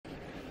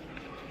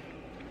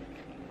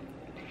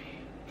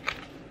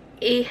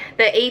The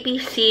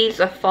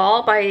ABCs of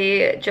Fall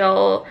by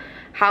Jill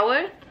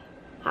Howarth.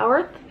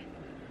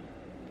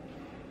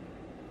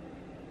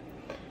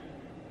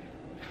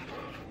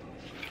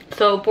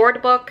 So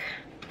board book.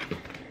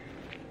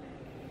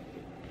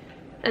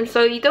 And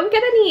so you don't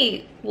get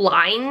any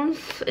lines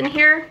in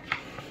here,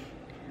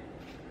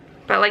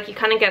 but like you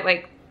kind of get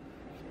like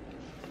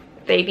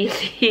the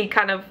ABC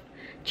kind of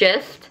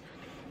gist.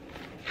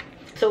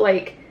 So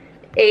like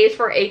A is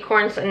for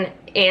acorns and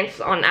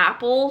ants on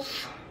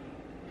apples.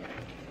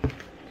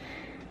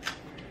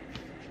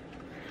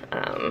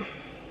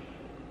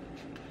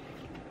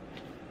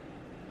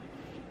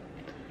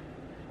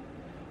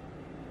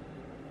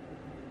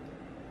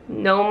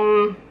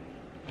 Gnome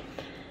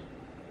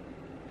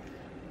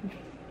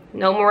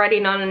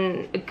riding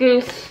on a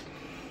goose.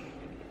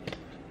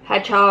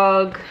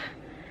 Hedgehog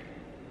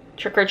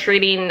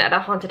trick-or-treating at a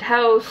haunted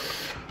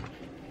house.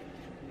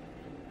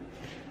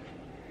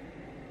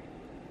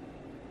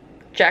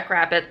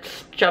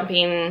 Jackrabbits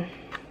jumping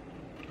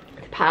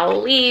a pile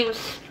of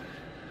leaves.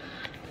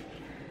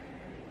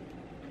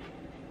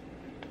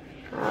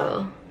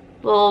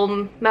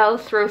 Little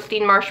mouse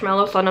roasting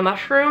marshmallows on a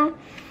mushroom.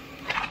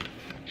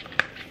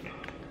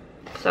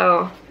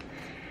 So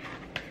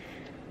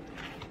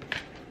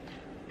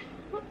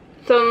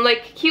some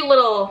like cute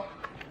little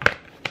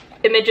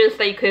images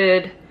that you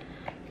could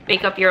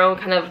make up your own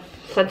kind of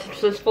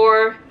sentences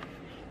for.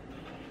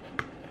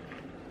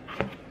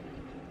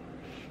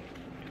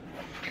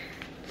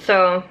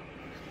 So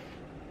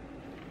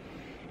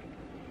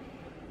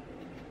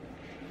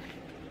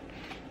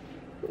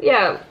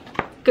yeah,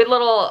 good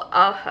little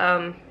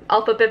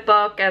alphabet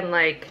book, and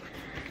like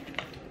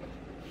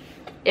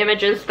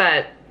images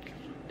that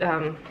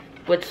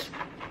would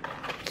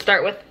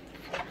start with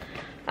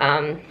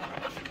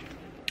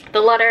the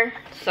letter.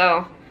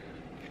 So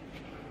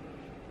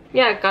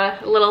yeah,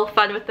 got a little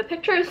fun with the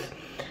pictures.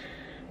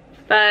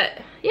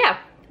 But yeah,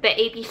 the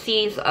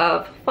ABCs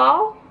of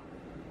Fall.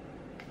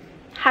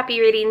 Happy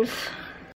readings.